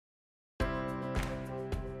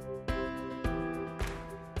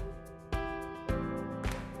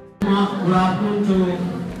good afternoon to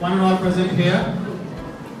one and all present here.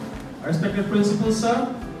 Respected principals,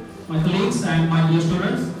 sir, my colleagues and my dear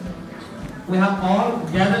students, we have all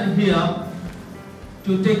gathered here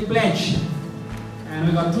to take pledge, and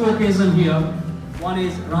we got two occasions here. One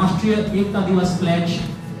is Rashtriya Ekta Divas Pledge,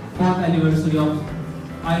 4th anniversary of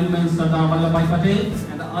Iron Sardar Ballav Bhai Patel,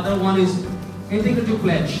 and the other one is Integrity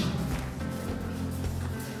Pledge.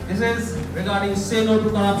 This is regarding Say No to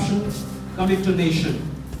Corruption, Commit to Nation.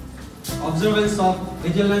 Observance of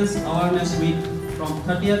Vigilance Awareness Week from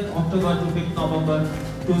 30th October to 5th November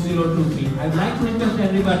 2023. I would like to request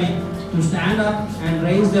everybody to stand up and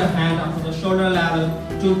raise their hand up to the shoulder level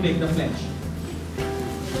to take the pledge.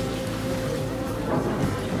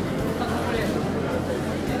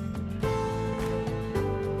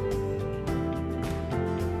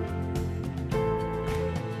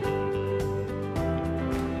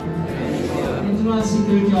 Internal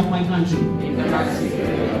security of my country.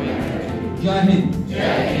 Jai Hind. Jai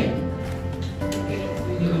Hind.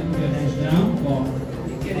 You can put your hands down for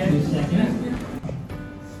a few seconds.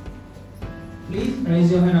 Please raise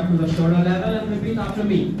your hand up to the shoulder level and repeat after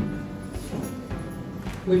me.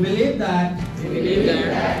 We believe that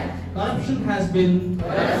corruption has been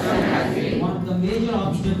one of the major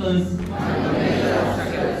obstacles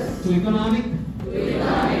to economic,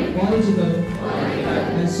 political,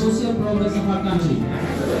 and social progress of our country.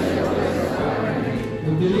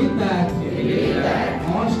 We believe that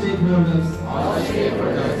all stakeholders,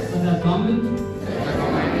 such as government,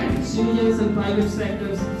 citizens and private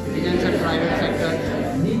sectors,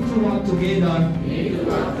 need to work together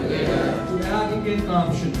to eradicate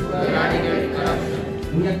corruption.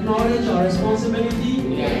 We acknowledge our responsibility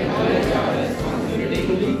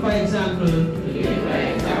to lead by example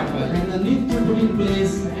and the need to put in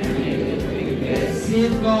place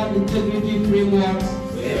safeguard integrity frameworks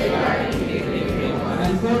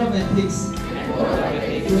and code of ethics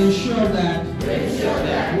to ensure that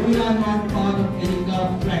we are not part of any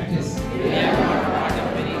corrupt practice.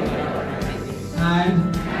 And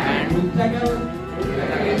we tackle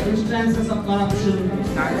instances of corruption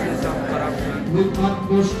with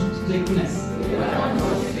utmost strictness.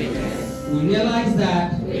 We realize that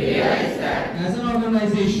as an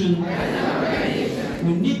organization,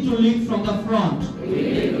 we need to lead from the front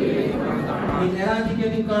in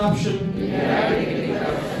eradicating corruption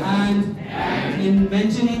and in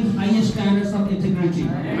maintaining higher standards of integrity,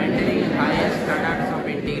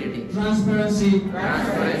 transparency,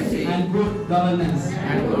 and good governance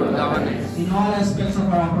in all aspects of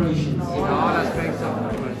our operations.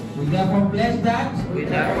 We therefore pledge that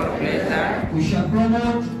we shall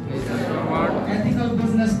promote ethical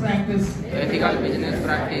business practice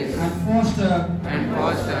and foster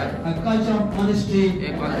a culture of honesty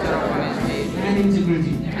and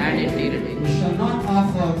integrity. We shall not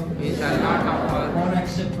offer or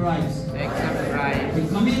accept bribes. We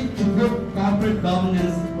commit to good corporate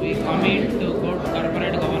governance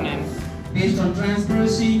based on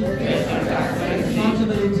transparency,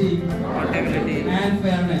 accountability, and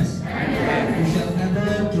fairness. We shall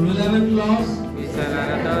adhere to relevant laws,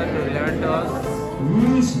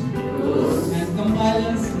 rules, and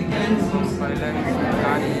compliance mechanisms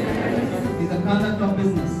in the conduct of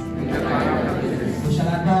business. We shall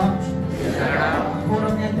adopt a code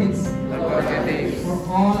of ethics for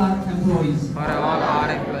all our employees.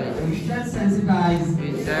 We shall sensitize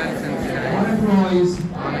our employees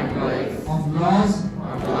of laws,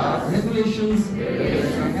 regulations,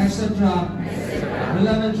 etc.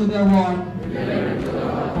 relevant to their work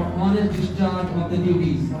for honest discharge of the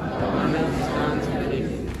duties.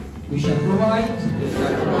 We shall provide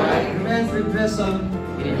grievance redressal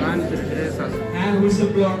and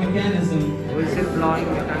whistleblower mechanism for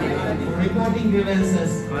reporting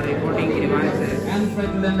grievances and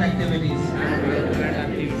fraudulent activities.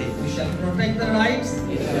 We shall protect the rights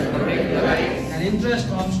and interests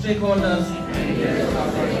of stakeholders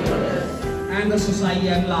and the society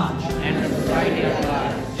at large.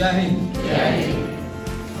 Jai Hind.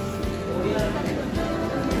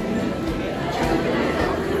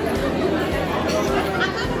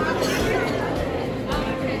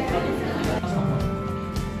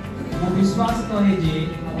 विश्वास करे जे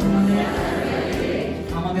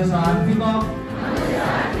আমাদের আর্থিক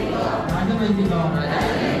রাজনৈতিক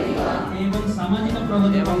এবং সামাজিক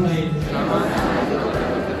প্রগতি পথে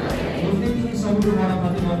দুর্নীতি ସବୁଠୁ ବଡ଼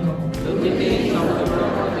ପ୍ରତିବନ୍ଧକ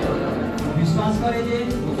ବିଶ୍ୱାସ କରେ ଯେ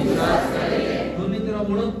ଦୁର୍ନୀତିର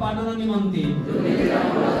ମୂଳୋତ୍ପାଟନ ନିମନ୍ତେ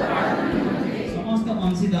ସମସ୍ତ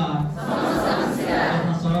ଅଂଶୀଦାର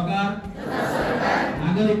ତଥା ସରକାର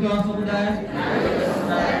ନାଗରିକ ସମୁଦାୟ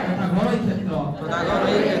तथा घरोई क्षेत्र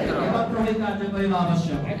एकत्र होई कार्य करिबा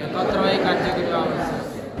आवश्यक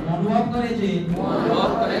অনুভব করে যে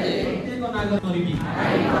প্রত্যেক নাগরিক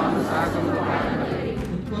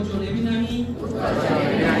উৎকোচনে